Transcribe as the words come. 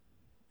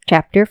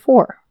Chapter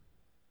 4.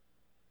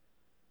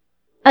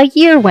 A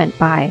year went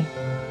by.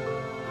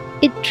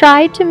 It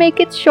tried to make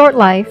its short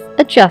life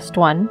a just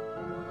one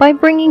by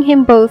bringing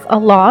him both a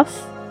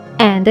loss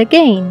and a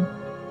gain.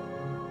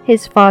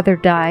 His father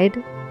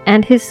died,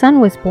 and his son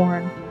was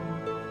born.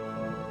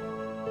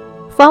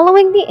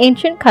 Following the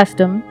ancient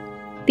custom,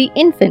 the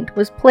infant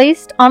was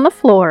placed on the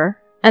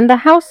floor, and the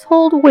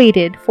household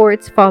waited for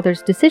its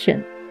father's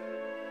decision.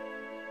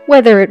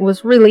 Whether it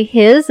was really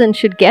his and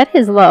should get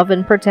his love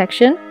and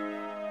protection,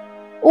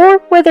 or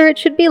whether it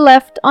should be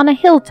left on a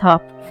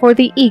hilltop for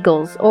the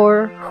eagles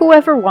or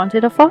whoever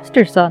wanted a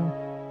foster son.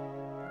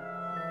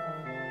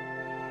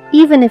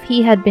 Even if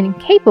he had been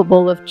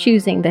capable of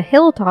choosing the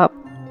hilltop,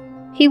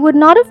 he would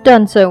not have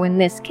done so in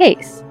this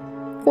case,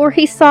 for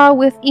he saw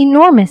with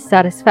enormous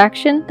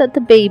satisfaction that the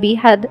baby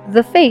had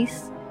the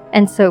face,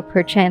 and so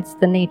perchance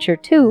the nature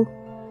too,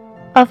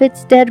 of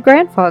its dead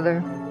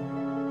grandfather.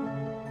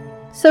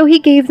 So he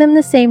gave them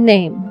the same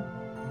name,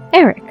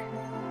 Eric.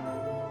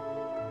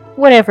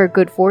 Whatever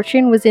good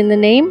fortune was in the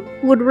name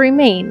would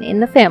remain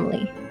in the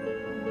family.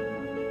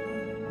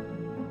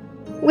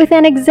 With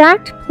an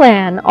exact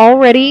plan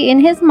already in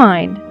his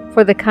mind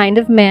for the kind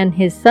of man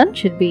his son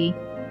should be,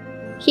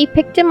 he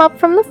picked him up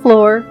from the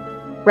floor,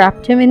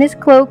 wrapped him in his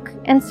cloak,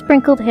 and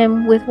sprinkled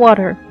him with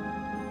water.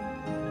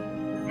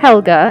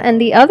 Helga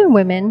and the other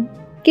women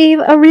gave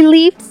a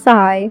relieved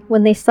sigh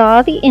when they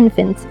saw the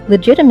infant's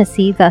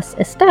legitimacy thus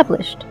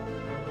established.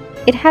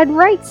 It had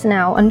rights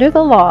now under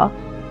the law,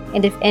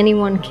 and if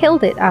anyone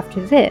killed it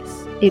after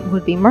this, it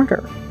would be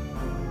murder.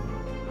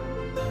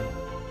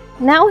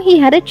 Now he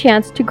had a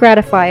chance to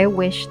gratify a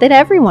wish that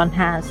everyone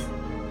has,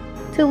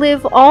 to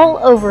live all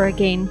over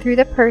again through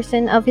the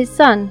person of his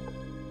son,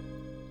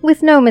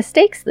 with no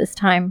mistakes this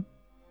time.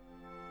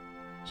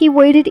 He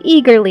waited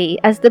eagerly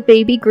as the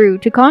baby grew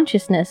to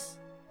consciousness,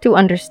 to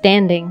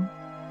understanding,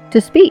 to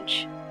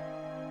speech.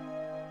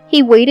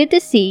 He waited to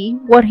see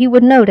what he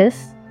would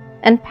notice,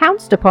 and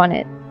pounced upon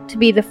it, to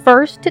be the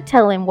first to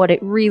tell him what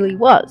it really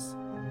was,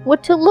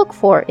 what to look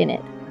for in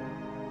it,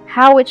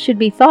 how it should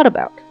be thought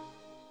about.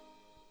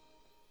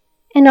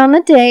 And on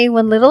the day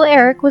when little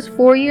Eric was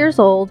 4 years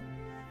old,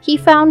 he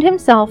found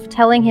himself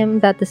telling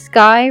him that the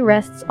sky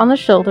rests on the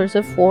shoulders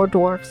of 4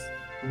 dwarfs,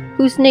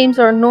 whose names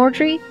are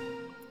Nordri,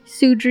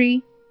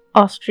 Sudri,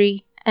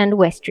 Austri, and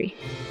Westri.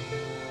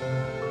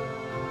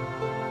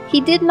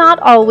 He did not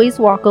always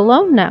walk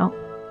alone now.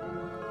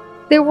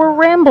 There were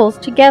rambles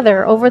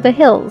together over the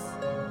hills,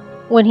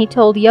 when he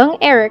told young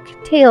Eric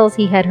tales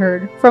he had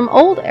heard from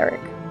old Eric,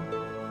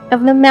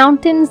 of the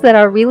mountains that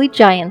are really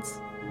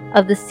giants,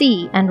 of the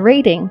sea and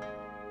Rating,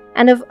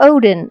 and of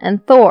Odin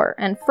and Thor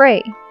and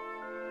Frey.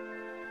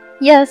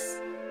 Yes,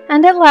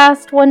 and at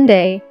last one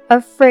day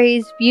of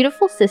Frey's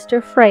beautiful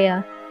sister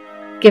Freya,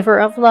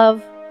 giver of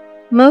love,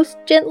 most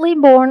gently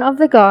born of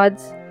the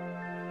gods,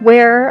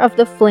 wearer of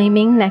the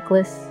flaming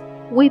necklace,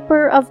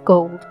 weeper of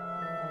gold.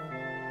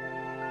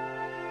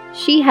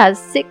 She has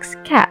 6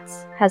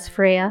 cats, has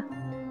Freya,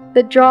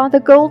 that draw the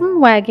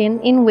golden wagon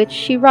in which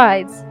she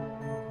rides.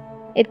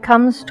 It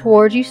comes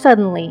toward you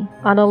suddenly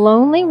on a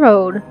lonely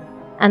road,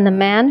 and the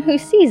man who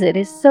sees it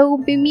is so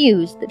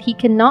bemused that he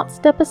cannot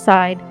step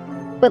aside,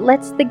 but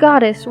lets the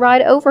goddess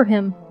ride over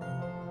him.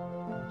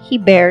 He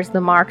bears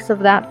the marks of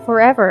that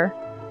forever,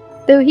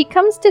 though he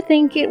comes to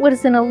think it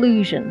was an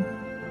illusion,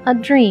 a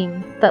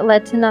dream that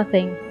led to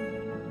nothing.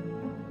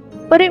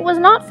 But it was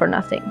not for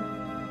nothing.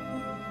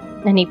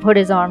 And he put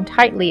his arm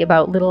tightly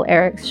about little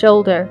Eric's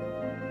shoulder,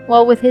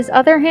 while with his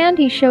other hand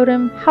he showed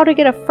him how to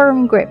get a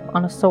firm grip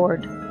on a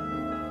sword.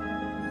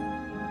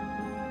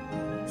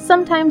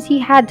 Sometimes he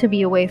had to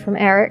be away from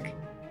Eric,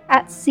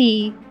 at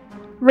sea,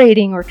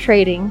 raiding or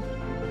trading,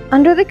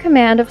 under the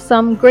command of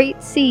some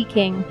great sea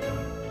king.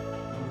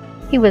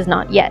 He was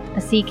not yet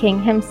a sea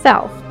king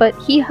himself, but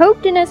he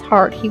hoped in his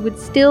heart he would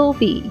still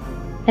be,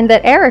 and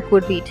that Eric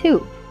would be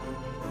too.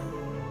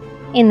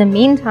 In the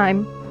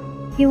meantime,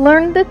 he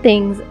learned the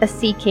things a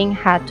sea king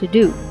had to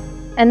do,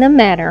 and the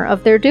manner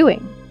of their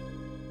doing.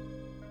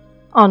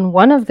 On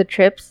one of the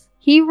trips,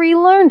 he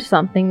relearned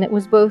something that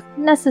was both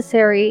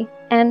necessary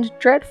and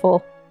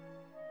dreadful.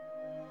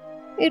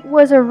 It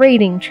was a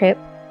raiding trip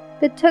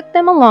that took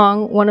them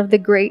along one of the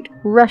great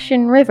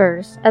Russian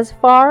rivers as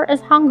far as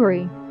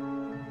Hungary.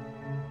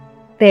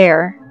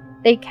 There,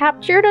 they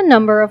captured a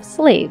number of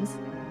slaves,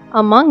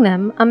 among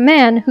them a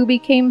man who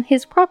became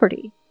his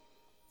property,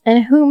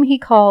 and whom he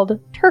called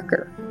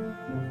Turker,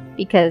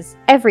 because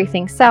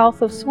everything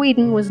south of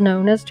Sweden was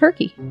known as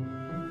Turkey.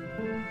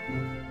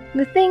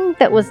 The thing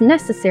that was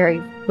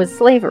necessary was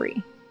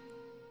slavery,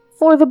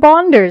 for the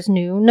bonders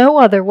knew no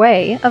other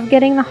way of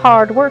getting the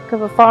hard work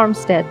of a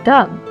farmstead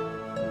done.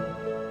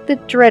 The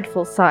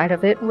dreadful side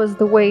of it was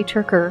the way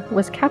Turker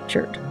was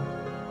captured.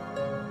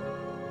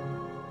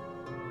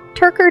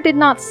 Turker did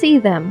not see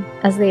them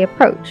as they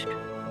approached.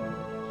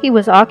 He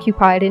was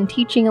occupied in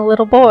teaching a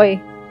little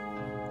boy,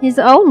 his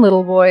own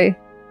little boy,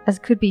 as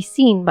could be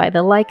seen by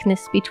the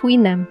likeness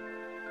between them,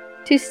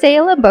 to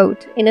sail a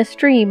boat in a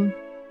stream.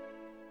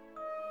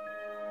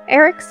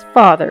 Eric's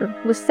father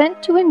was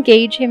sent to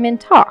engage him in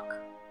talk,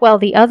 while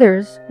the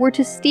others were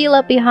to steal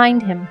up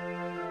behind him.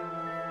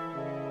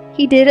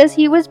 He did as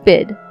he was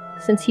bid,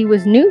 since he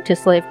was new to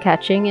slave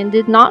catching and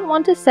did not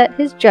want to set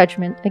his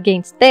judgment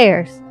against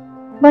theirs,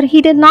 but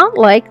he did not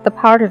like the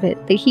part of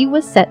it that he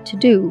was set to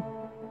do.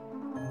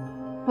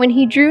 When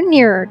he drew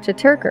nearer to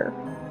Tyrker,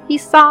 he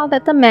saw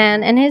that the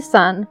man and his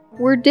son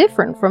were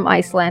different from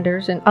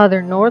Icelanders and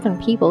other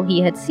northern people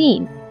he had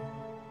seen.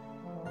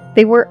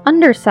 They were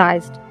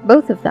undersized,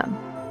 both of them,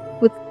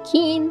 with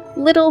keen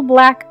little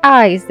black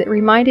eyes that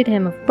reminded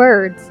him of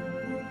birds,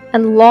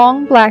 and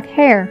long black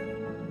hair.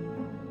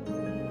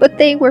 But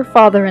they were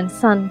father and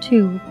son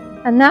too,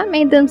 and that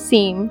made them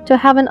seem to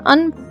have an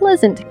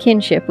unpleasant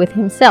kinship with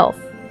himself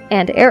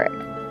and Eric.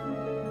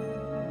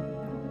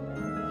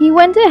 He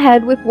went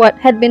ahead with what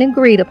had been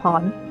agreed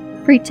upon,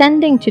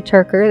 pretending to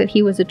Tyrker that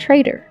he was a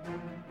traitor.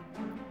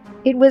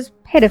 It was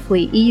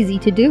pitifully easy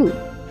to do,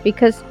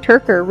 because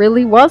Tyrker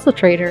really was a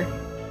traitor,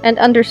 and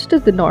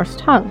understood the Norse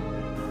tongue.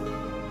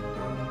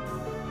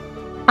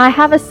 "I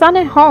have a son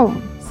at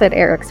home," said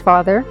Eric's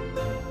father,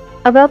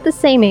 "about the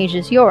same age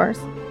as yours."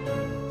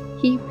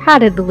 He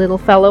patted the little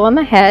fellow on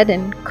the head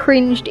and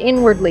cringed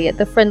inwardly at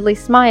the friendly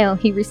smile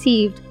he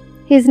received.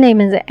 "His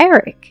name is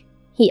Eric,"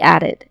 he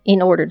added,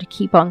 in order to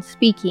keep on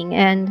speaking,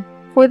 and,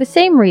 for the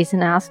same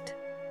reason, asked,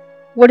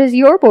 "What is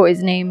your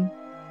boy's name?"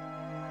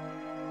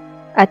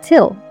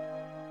 "Attil."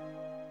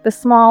 The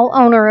small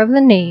owner of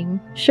the name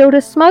showed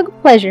a smug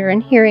pleasure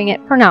in hearing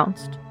it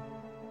pronounced.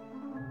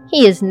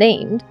 "He is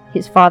named,"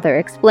 his father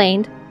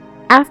explained,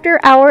 "after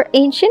our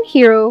ancient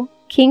hero,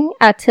 King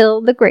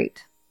Attil the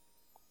Great."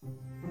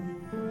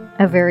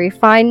 "A very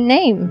fine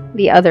name,"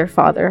 the other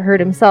father heard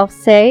himself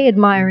say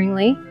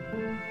admiringly,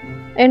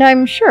 "and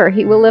I'm sure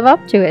he will live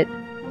up to it."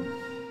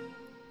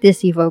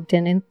 This evoked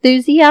an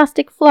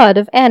enthusiastic flood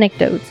of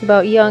anecdotes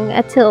about young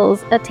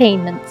Attil's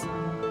attainments.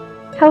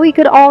 How he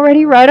could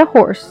already ride a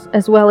horse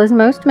as well as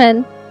most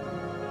men,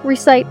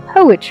 recite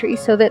poetry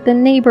so that the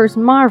neighbors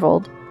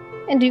marveled,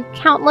 and do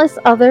countless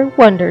other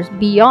wonders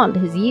beyond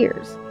his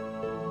years.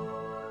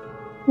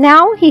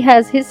 Now he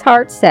has his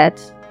heart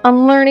set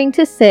on learning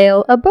to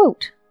sail a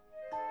boat.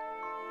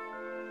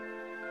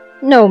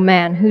 No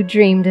man who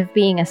dreamed of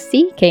being a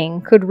sea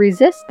king could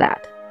resist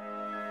that.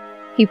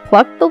 He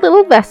plucked the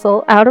little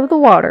vessel out of the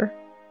water,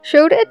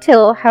 showed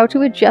Attil how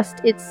to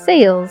adjust its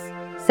sails,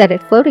 set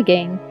it float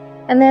again,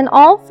 and then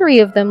all three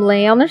of them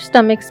lay on their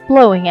stomachs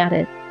blowing at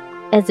it,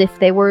 as if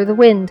they were the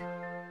wind.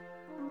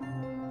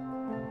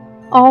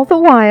 All the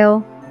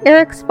while,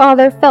 Eric's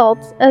father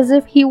felt as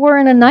if he were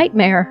in a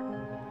nightmare,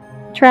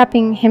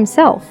 trapping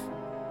himself.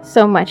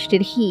 So much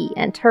did he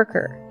and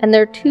Tyrker and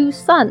their two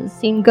sons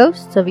seem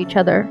ghosts of each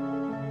other.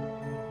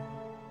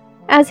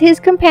 As his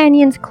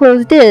companions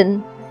closed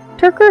in,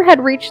 Tyrker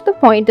had reached the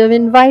point of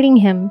inviting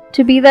him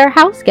to be their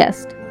house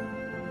guest.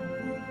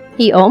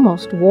 He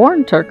almost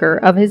warned Tyrker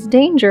of his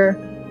danger,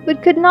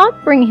 but could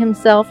not bring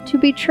himself to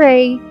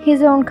betray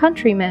his own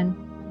countrymen.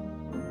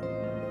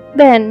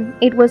 Then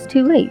it was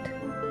too late.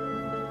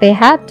 They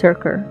had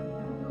Tyrker,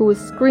 who was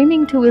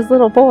screaming to his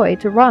little boy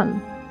to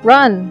run,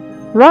 run,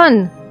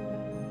 run.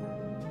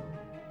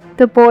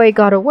 The boy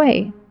got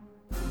away,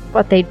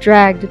 but they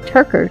dragged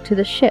Tyrker to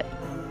the ship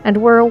and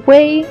were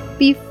away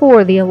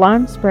before the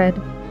alarm spread.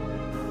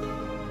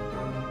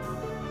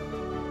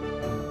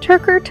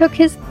 Tyrker took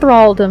his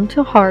thraldom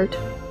to heart,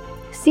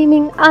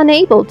 seeming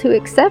unable to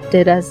accept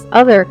it as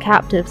other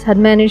captives had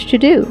managed to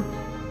do.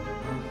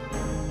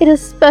 It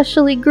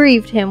especially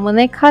grieved him when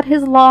they cut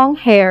his long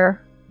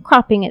hair,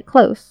 cropping it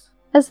close,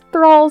 as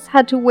thralls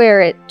had to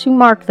wear it to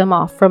mark them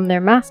off from their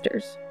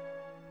masters.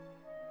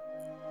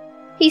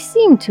 He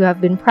seemed to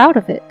have been proud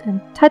of it,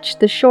 and touched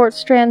the short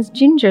strands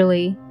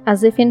gingerly,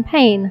 as if in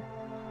pain.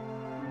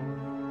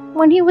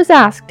 When he was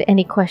asked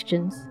any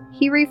questions,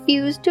 he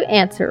refused to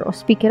answer or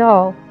speak at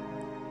all,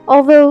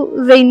 although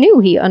they knew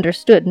he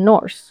understood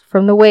Norse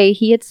from the way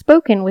he had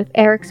spoken with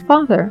Eric's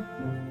father.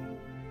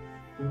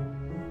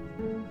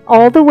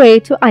 All the way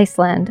to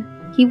Iceland,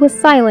 he was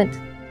silent,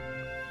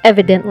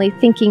 evidently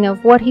thinking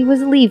of what he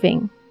was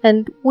leaving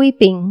and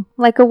weeping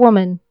like a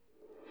woman.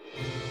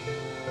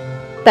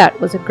 That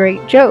was a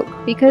great joke,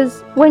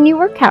 because when you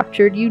were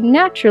captured, you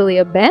naturally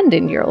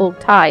abandoned your old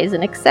ties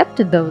and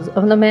accepted those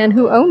of the man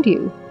who owned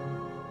you.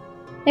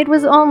 It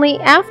was only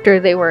after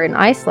they were in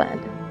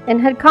Iceland and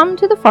had come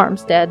to the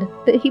farmstead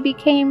that he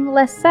became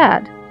less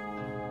sad.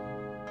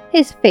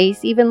 His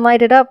face even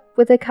lighted up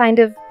with a kind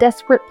of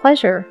desperate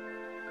pleasure.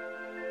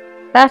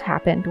 That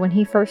happened when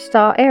he first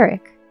saw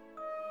Eric.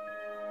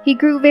 He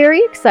grew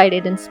very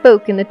excited and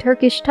spoke in the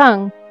Turkish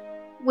tongue,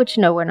 which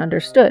no one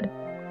understood.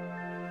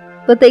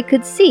 But they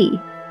could see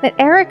that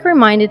Eric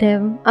reminded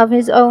him of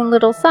his own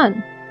little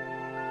son.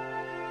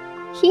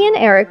 He and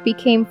Eric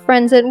became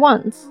friends at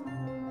once,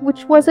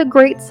 which was a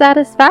great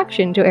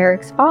satisfaction to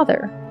Eric's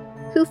father,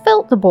 who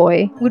felt the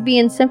boy would be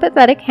in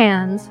sympathetic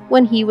hands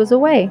when he was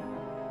away.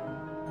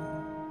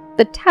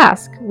 The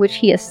task which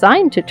he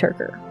assigned to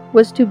Tyrker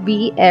was to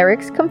be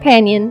Eric's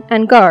companion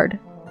and guard.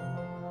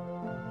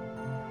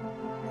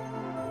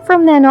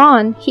 From then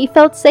on, he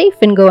felt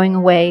safe in going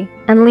away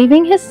and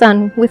leaving his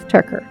son with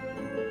Turkur.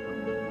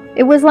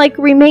 It was like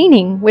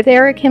remaining with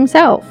Eric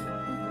himself,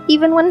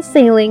 even when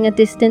sailing a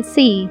distant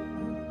sea.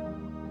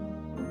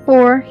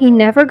 For he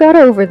never got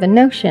over the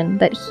notion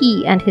that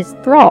he and his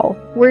thrall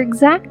were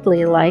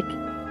exactly alike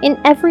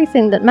in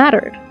everything that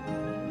mattered.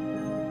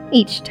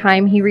 Each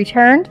time he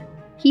returned,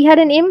 he had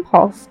an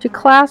impulse to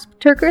clasp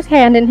Turkur's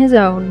hand in his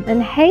own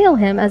and hail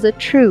him as a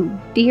true,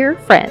 dear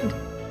friend.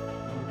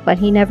 But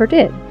he never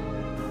did.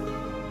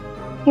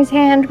 His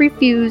hand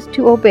refused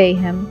to obey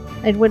him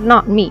and would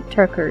not meet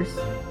Turkur's.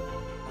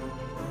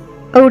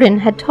 Odin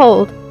had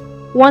told,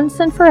 once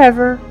and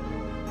forever,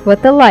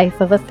 what the life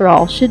of a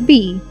thrall should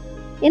be,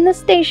 in the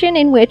station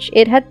in which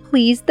it had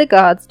pleased the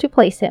gods to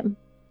place him.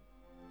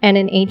 And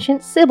an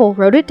ancient Sibyl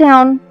wrote it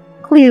down,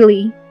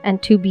 clearly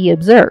and to be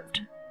observed.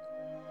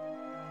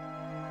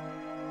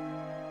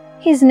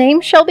 His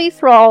name shall be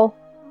Thrall,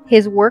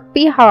 his work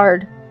be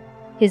hard,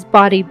 his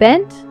body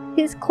bent,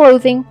 his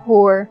clothing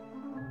poor.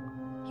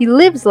 He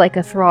lives like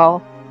a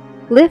thrall,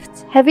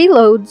 lifts heavy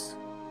loads,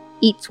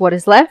 eats what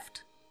is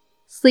left,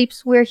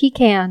 sleeps where he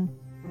can.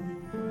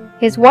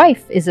 His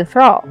wife is a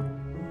thrall,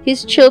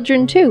 his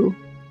children too.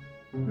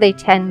 They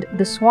tend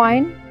the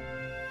swine,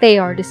 they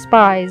are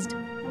despised.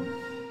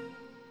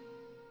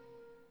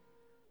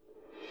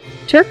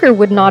 Turkur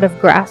would not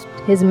have grasped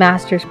his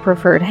master's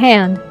preferred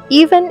hand,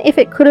 even if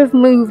it could have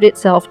moved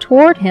itself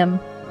toward him.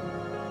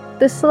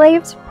 The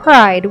slave's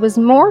pride was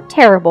more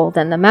terrible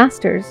than the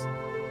master's,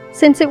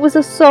 since it was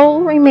a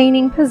sole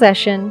remaining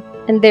possession,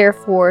 and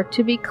therefore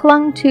to be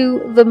clung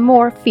to the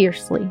more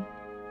fiercely.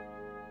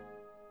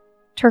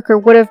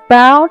 Turkur would have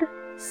bowed,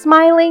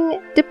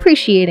 smiling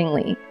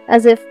depreciatingly,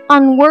 as if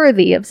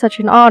unworthy of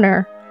such an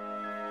honor,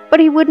 but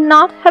he would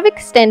not have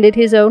extended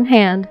his own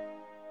hand,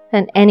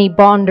 and any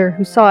bonder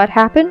who saw it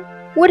happen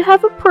would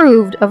have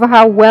approved of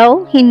how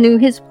well he knew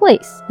his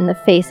place in the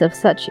face of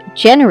such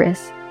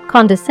generous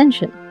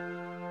condescension.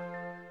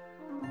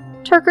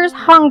 Turkur's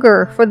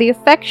hunger for the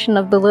affection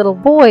of the little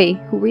boy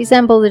who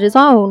resembled his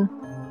own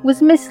was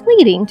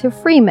misleading to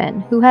freemen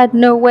who had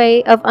no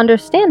way of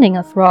understanding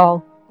a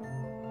thrall.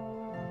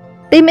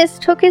 They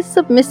mistook his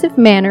submissive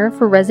manner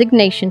for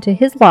resignation to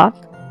his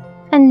lot,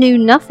 and knew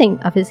nothing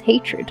of his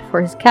hatred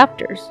for his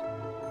captors,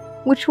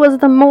 which was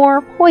the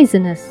more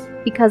poisonous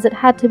because it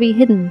had to be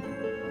hidden.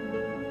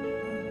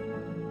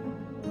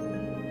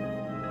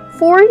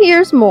 4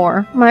 years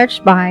more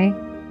marched by,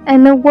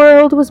 and the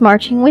world was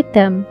marching with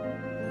them,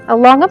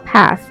 along a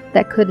path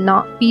that could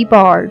not be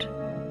barred.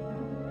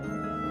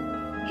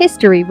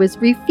 History was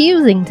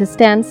refusing to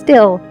stand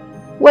still,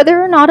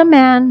 whether or not a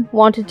man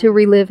wanted to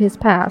relive his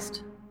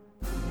past.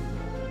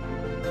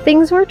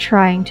 Things were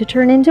trying to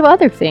turn into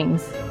other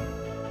things.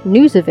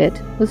 News of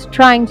it was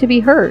trying to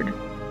be heard.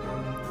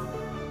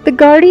 The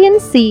guardian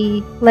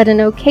sea let an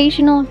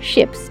occasional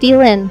ship steal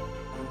in,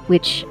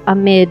 which,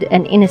 amid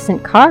an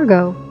innocent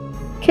cargo,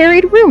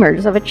 carried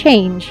rumors of a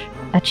change,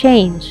 a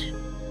change,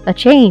 a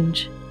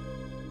change.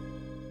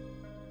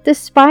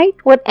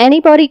 Despite what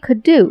anybody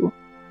could do,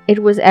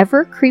 it was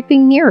ever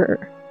creeping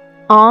nearer,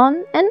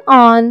 on and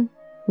on,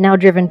 now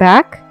driven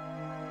back,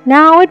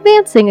 now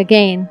advancing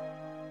again,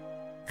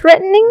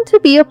 threatening to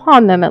be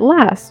upon them at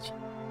last.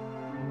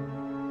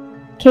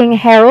 King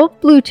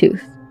Harald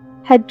Bluetooth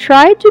had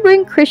tried to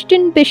bring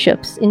Christian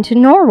bishops into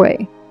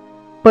Norway,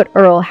 but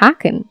Earl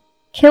Hakon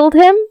killed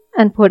him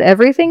and put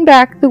everything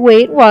back the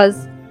way it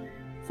was,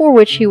 for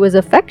which he was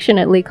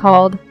affectionately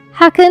called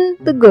Hakon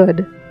the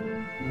Good.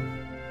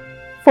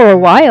 For a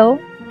while,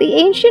 the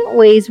ancient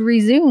ways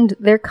resumed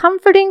their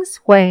comforting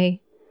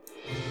sway.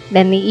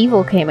 Then the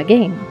evil came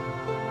again.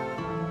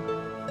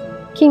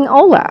 King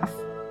Olaf,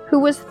 who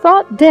was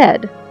thought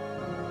dead,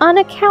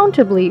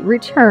 unaccountably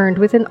returned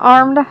with an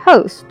armed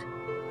host,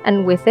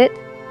 and with it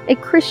a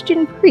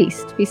Christian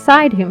priest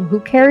beside him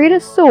who carried a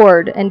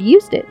sword and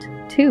used it,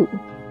 too.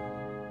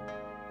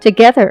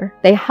 Together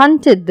they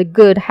hunted the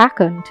good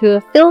Hakon to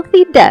a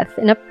filthy death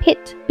in a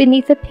pit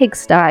beneath a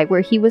pigsty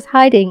where he was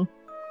hiding.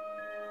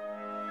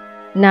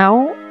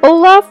 Now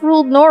Olaf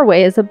ruled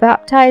Norway as a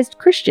baptized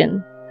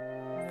Christian,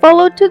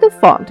 followed to the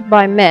font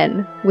by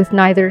men with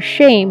neither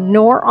shame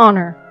nor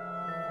honor.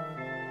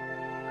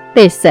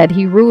 They said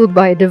he ruled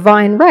by a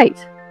divine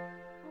right.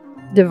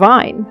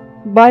 Divine,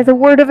 by the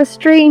word of a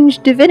strange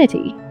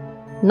divinity,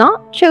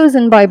 not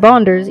chosen by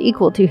bonders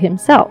equal to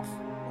himself.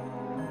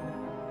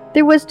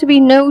 There was to be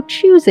no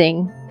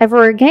choosing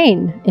ever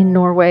again in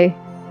Norway.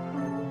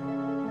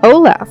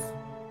 Olaf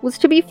was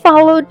to be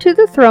followed to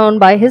the throne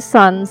by his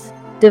sons,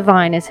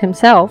 divine as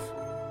himself,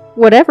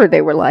 whatever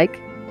they were like,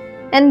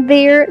 and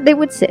there they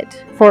would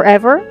sit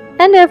forever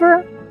and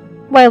ever,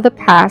 while the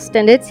past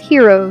and its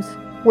heroes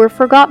were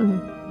forgotten.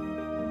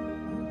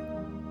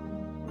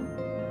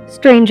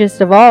 Strangest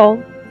of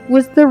all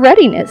was the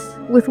readiness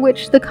with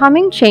which the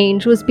coming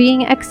change was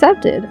being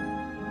accepted.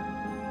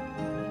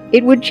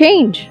 It would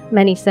change,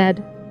 many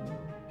said,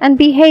 and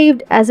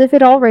behaved as if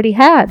it already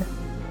had.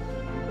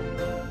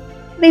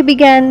 They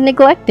began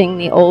neglecting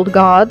the old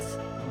gods,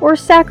 or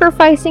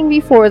sacrificing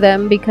before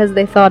them because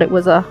they thought it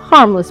was a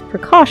harmless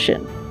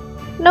precaution,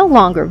 no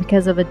longer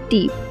because of a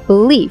deep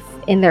belief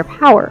in their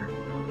power.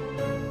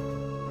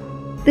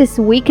 This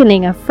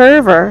weakening of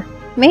fervor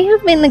may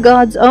have been the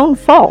gods' own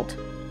fault,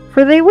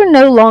 for they were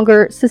no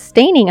longer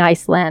sustaining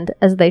Iceland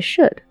as they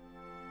should.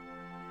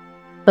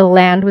 The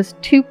land was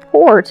too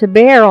poor to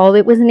bear all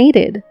that was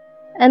needed,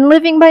 and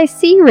living by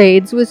sea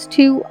raids was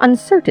too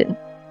uncertain,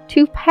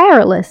 too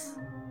perilous,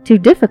 too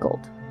difficult.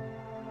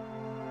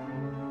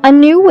 A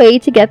new way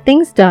to get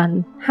things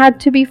done had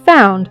to be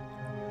found,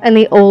 and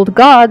the old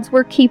gods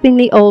were keeping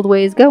the old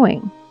ways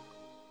going.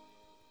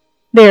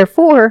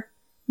 Therefore,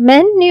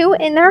 men knew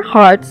in their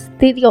hearts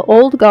that the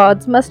old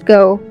gods must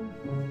go,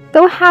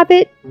 though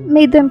habit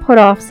made them put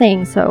off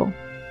saying so.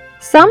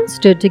 Some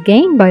stood to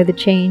gain by the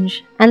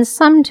change, and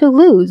some to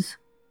lose,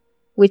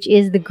 which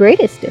is the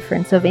greatest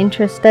difference of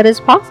interest that is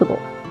possible.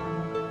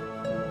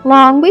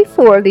 Long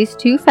before these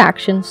two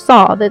factions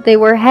saw that they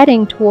were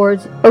heading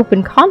towards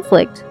open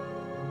conflict,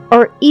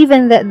 or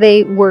even that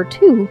they were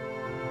too,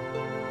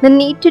 the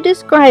need to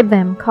describe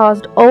them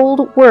caused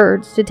old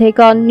words to take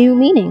on new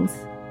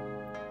meanings.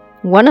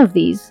 One of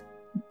these,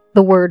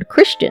 the word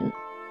Christian,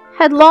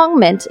 had long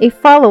meant a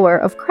follower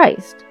of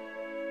Christ.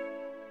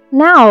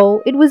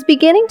 Now it was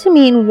beginning to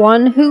mean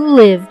one who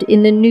lived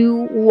in the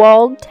new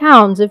walled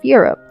towns of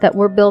Europe that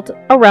were built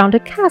around a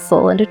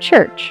castle and a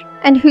church,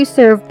 and who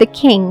served the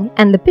king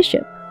and the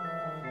bishop.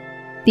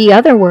 The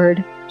other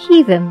word,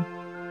 heathen,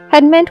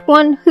 had meant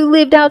one who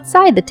lived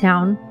outside the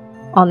town,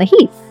 on the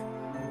heath.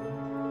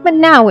 But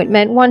now it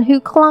meant one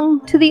who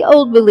clung to the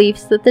old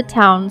beliefs that the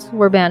towns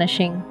were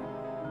banishing.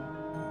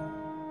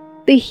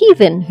 The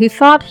heathen who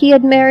thought he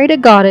had married a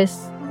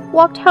goddess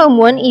walked home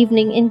one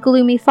evening in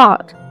gloomy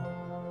thought.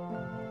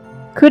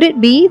 Could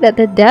it be that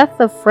the death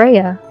of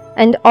Freya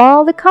and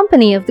all the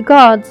company of the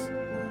gods,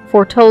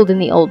 foretold in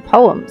the old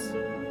poems,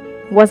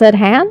 was at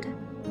hand?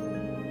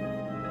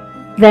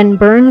 Then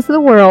burns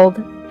the world,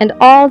 and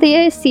all the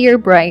Aesir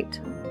bright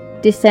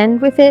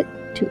descend with it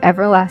to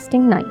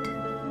everlasting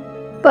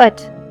night.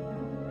 But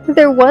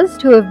there was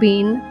to have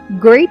been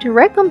great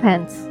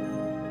recompense,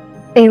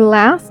 a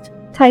last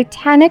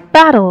titanic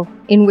battle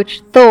in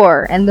which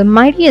Thor and the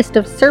mightiest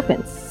of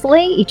serpents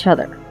slay each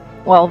other,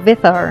 while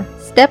Vithar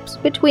steps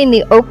between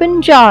the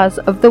open jaws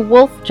of the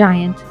wolf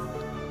giant,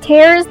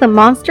 tears the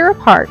monster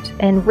apart,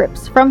 and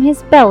rips from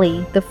his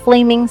belly the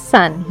flaming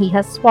sun he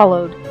has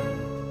swallowed.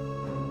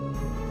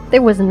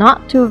 There was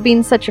not to have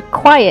been such a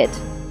quiet,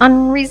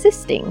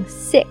 unresisting,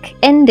 sick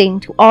ending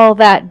to all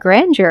that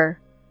grandeur.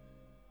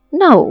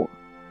 No,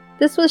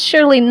 this was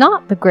surely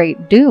not the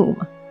great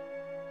doom.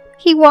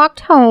 He walked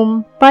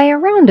home by a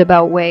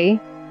roundabout way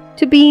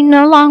to be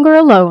no longer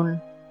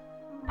alone,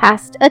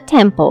 past a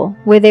temple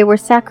where they were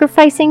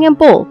sacrificing a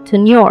bull to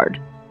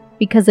Njord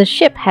because a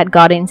ship had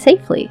got in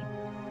safely.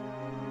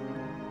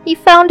 He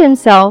found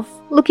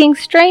himself looking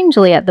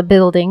strangely at the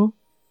building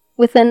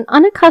with an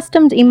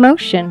unaccustomed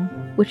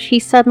emotion which he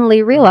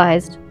suddenly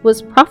realized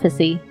was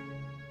prophecy.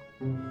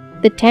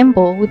 The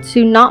temple would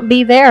soon not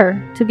be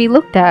there to be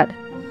looked at.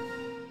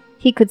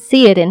 He could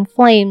see it in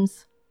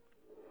flames.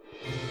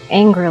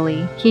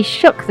 Angrily, he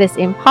shook this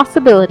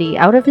impossibility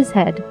out of his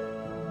head.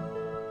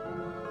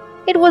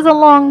 It was a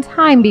long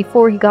time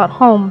before he got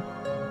home.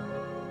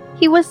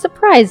 He was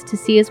surprised to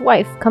see his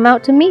wife come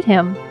out to meet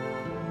him,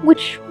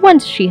 which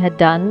once she had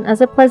done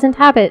as a pleasant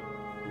habit.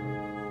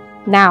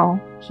 Now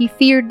he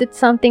feared that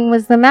something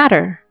was the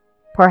matter,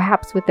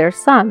 perhaps with their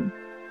son,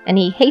 and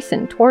he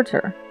hastened towards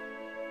her.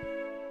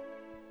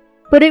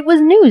 But it was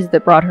news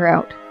that brought her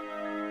out.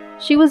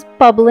 She was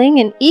bubbling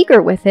and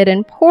eager with it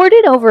and poured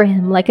it over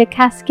him like a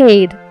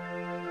cascade.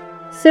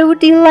 So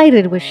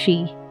delighted was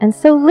she, and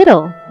so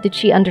little did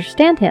she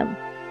understand him,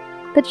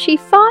 that she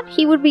thought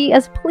he would be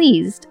as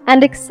pleased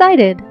and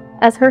excited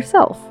as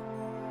herself.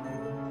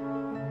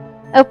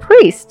 A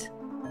priest,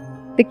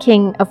 the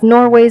king of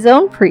Norway's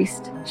own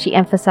priest, she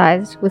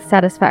emphasized with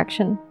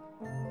satisfaction,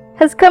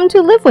 has come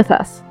to live with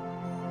us.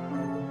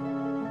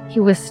 He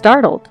was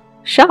startled,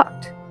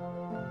 shocked,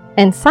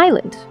 and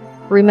silent,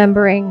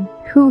 remembering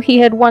who he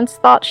had once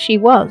thought she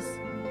was.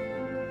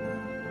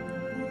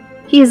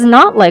 He is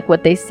not like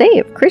what they say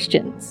of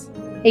Christians,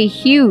 a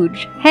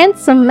huge,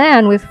 handsome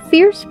man with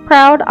fierce,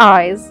 proud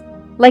eyes,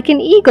 like an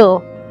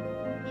eagle.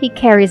 He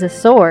carries a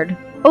sword.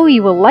 Oh,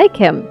 you will like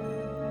him.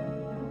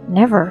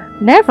 Never,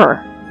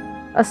 never.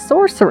 A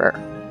sorcerer,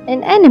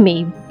 an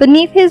enemy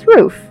beneath his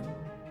roof.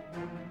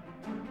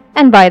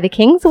 And by the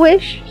king's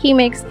wish, he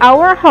makes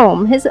our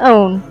home his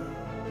own.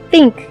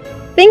 Think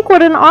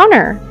what an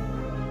honor.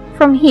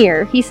 From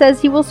here, he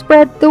says he will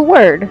spread the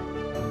word.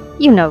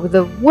 You know,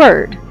 the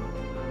word.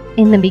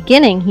 In the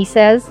beginning, he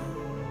says,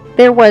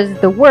 there was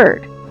the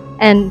Word,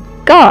 and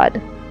God,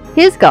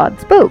 his God,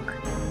 spoke.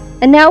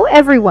 And now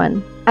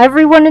everyone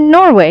in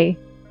Norway,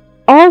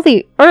 all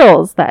the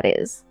earls, that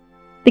is.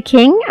 The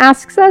king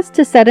asks us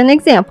to set an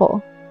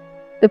example.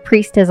 The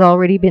priest has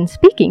already been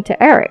speaking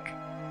to Eric.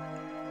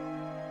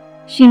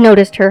 She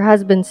noticed her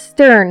husband's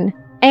stern,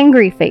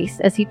 angry face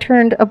as he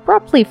turned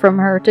abruptly from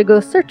her to go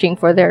searching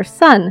for their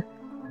son,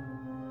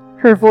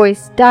 Her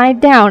voice died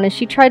down as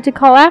she tried to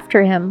call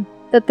after him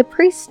that the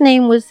priest's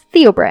name was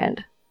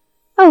Theobrand.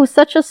 Oh,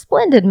 such a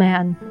splendid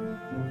man!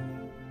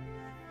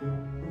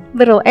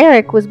 Little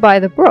Eric was by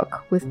the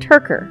brook with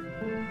Turker,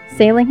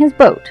 sailing his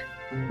boat,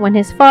 when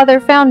his father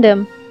found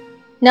him,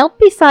 knelt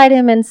beside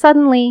him and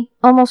suddenly,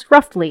 almost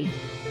roughly,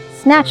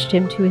 snatched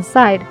him to his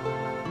side.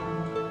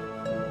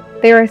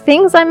 There are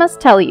things I must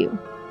tell you,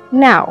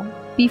 now,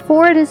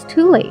 before it is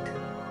too late.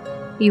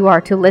 You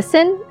are to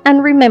listen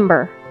and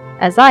remember,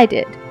 as I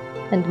did,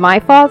 and my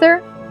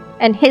father,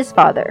 and his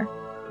father,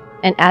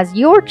 and as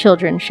your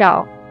children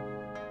shall.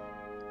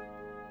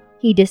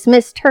 He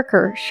dismissed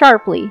Turker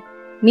sharply,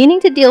 meaning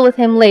to deal with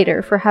him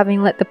later for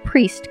having let the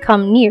priest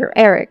come near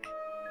Eric.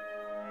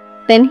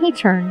 Then he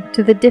turned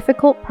to the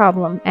difficult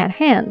problem at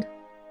hand.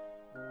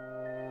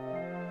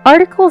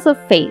 Articles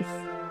of faith.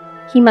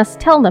 He must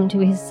tell them to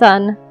his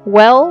son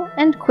well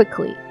and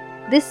quickly,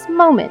 this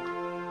moment,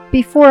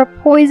 before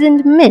a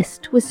poisoned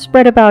mist was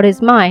spread about his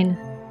mind.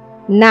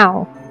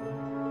 Now.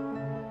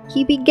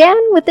 He began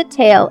with the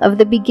tale of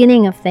the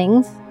beginning of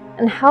things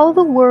and how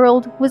the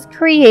world was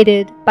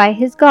created by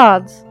his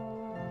gods.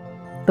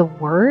 The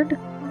Word?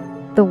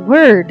 The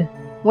Word!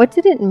 What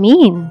did it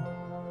mean?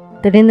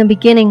 That in the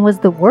beginning was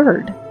the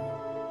Word?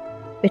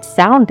 It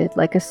sounded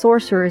like a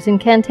sorcerer's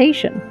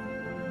incantation.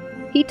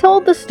 He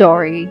told the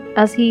story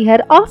as he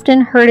had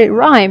often heard it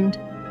rhymed,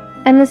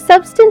 and the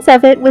substance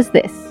of it was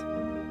this.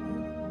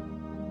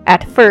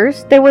 At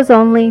first there was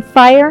only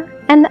fire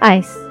and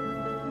ice.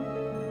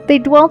 They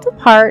dwelt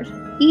apart,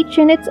 each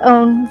in its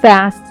own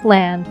vast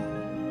land.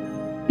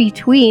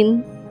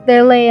 Between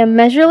there lay a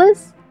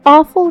measureless,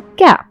 awful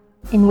gap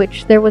in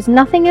which there was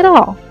nothing at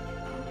all,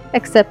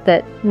 except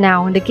that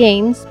now and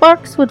again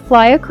sparks would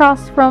fly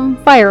across from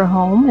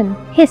Firehome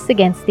and hiss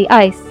against the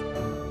ice,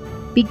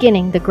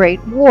 beginning the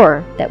great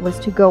war that was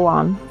to go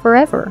on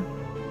forever.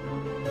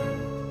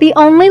 The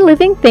only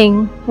living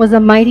thing was a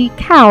mighty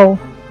cow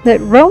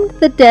that roamed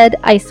the dead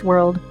ice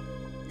world,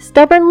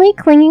 stubbornly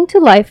clinging to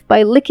life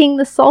by licking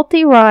the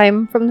salty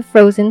rime from the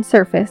frozen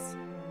surface.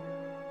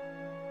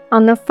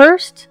 On the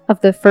first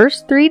of the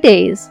first 3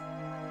 days,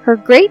 her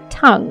great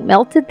tongue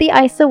melted the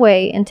ice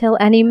away until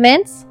an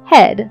immense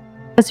head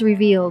was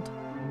revealed.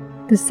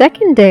 The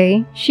second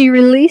day, she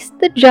released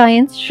the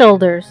giant's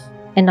shoulders,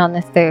 and on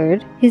the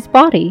third, his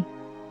body.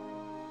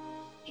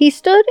 He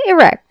stood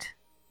erect,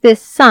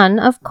 this son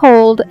of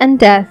cold and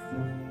death,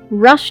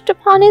 rushed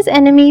upon his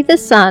enemy the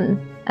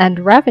sun, and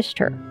ravished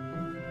her.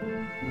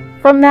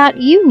 From that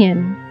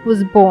union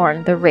was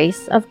born the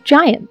race of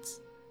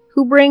giants,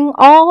 who bring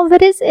all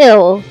that is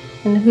ill,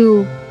 and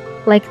who,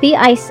 like the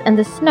ice and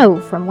the snow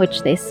from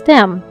which they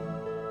stem,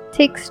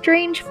 take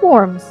strange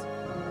forms.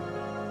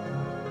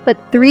 But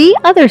 3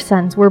 other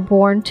sons were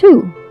born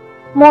too,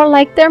 more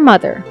like their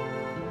mother,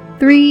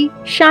 3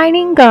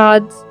 shining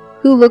gods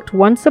who looked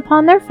once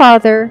upon their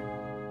father,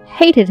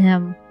 hated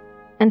him,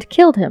 and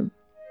killed him.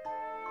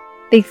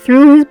 They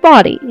threw his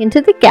body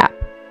into the gap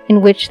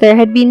in which there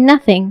had been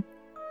nothing,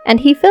 and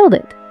he filled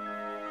it.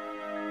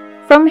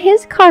 From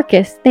his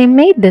carcass they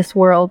made this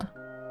world.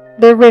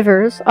 The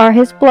rivers are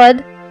his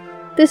blood,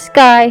 the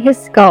sky his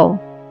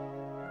skull.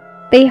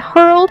 They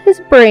hurled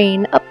his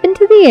brain up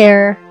into the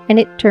air, and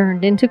it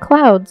turned into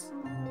clouds.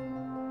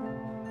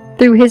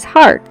 Through his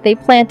heart they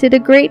planted a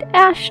great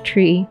ash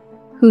tree,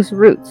 whose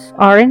roots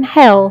are in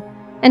hell,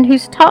 and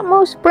whose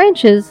topmost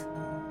branches...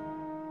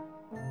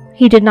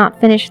 He did not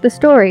finish the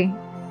story,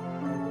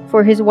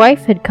 for his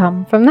wife had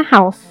come from the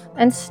house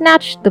and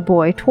snatched the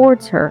boy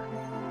towards her,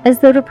 as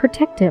though to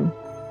protect him.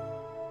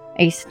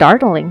 A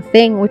startling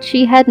thing which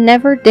she had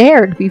never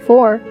dared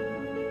before.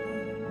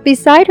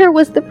 Beside her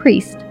was the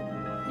priest,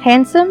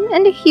 handsome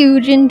and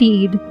huge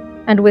indeed,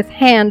 and with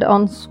hand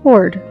on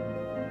sword.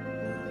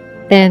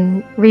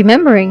 Then,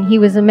 remembering he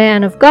was a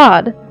man of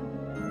God,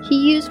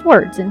 he used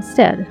words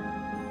instead.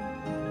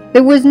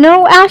 "There was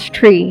no ash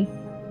tree,"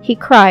 he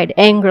cried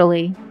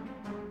angrily,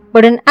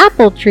 "but an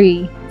apple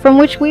tree from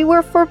which we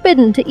were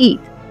forbidden to eat,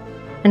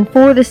 and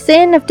for the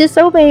sin of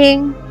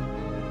disobeying..."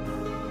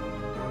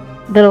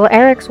 Little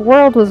Eric's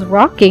world was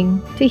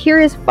rocking to hear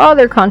his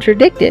father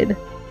contradicted.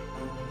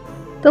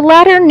 The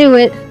latter knew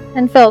it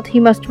and felt he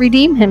must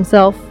redeem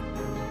himself.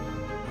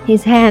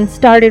 His hand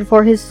started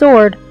for his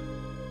sword,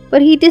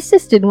 but he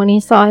desisted when he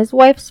saw his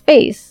wife's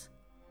face,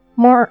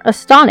 more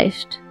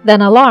astonished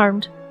than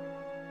alarmed.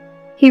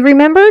 He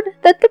remembered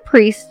that the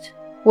priest,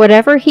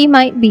 whatever he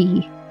might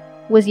be,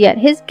 was yet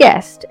his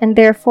guest and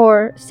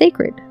therefore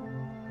sacred.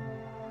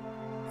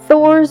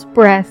 Thor's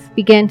breath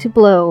began to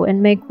blow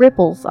and make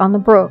ripples on the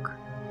brook.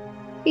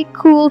 It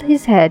cooled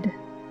his head.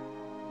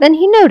 Then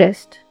he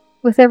noticed,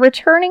 with a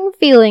returning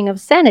feeling of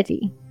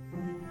sanity,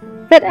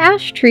 that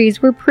ash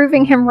trees were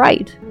proving him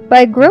right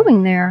by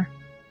growing there,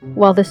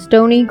 while the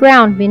stony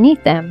ground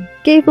beneath them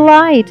gave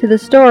lie to the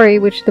story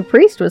which the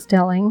priest was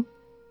telling,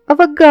 of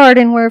a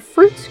garden where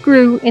fruits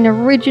grew in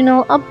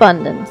original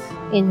abundance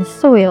in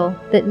soil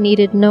that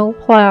needed no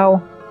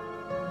plow.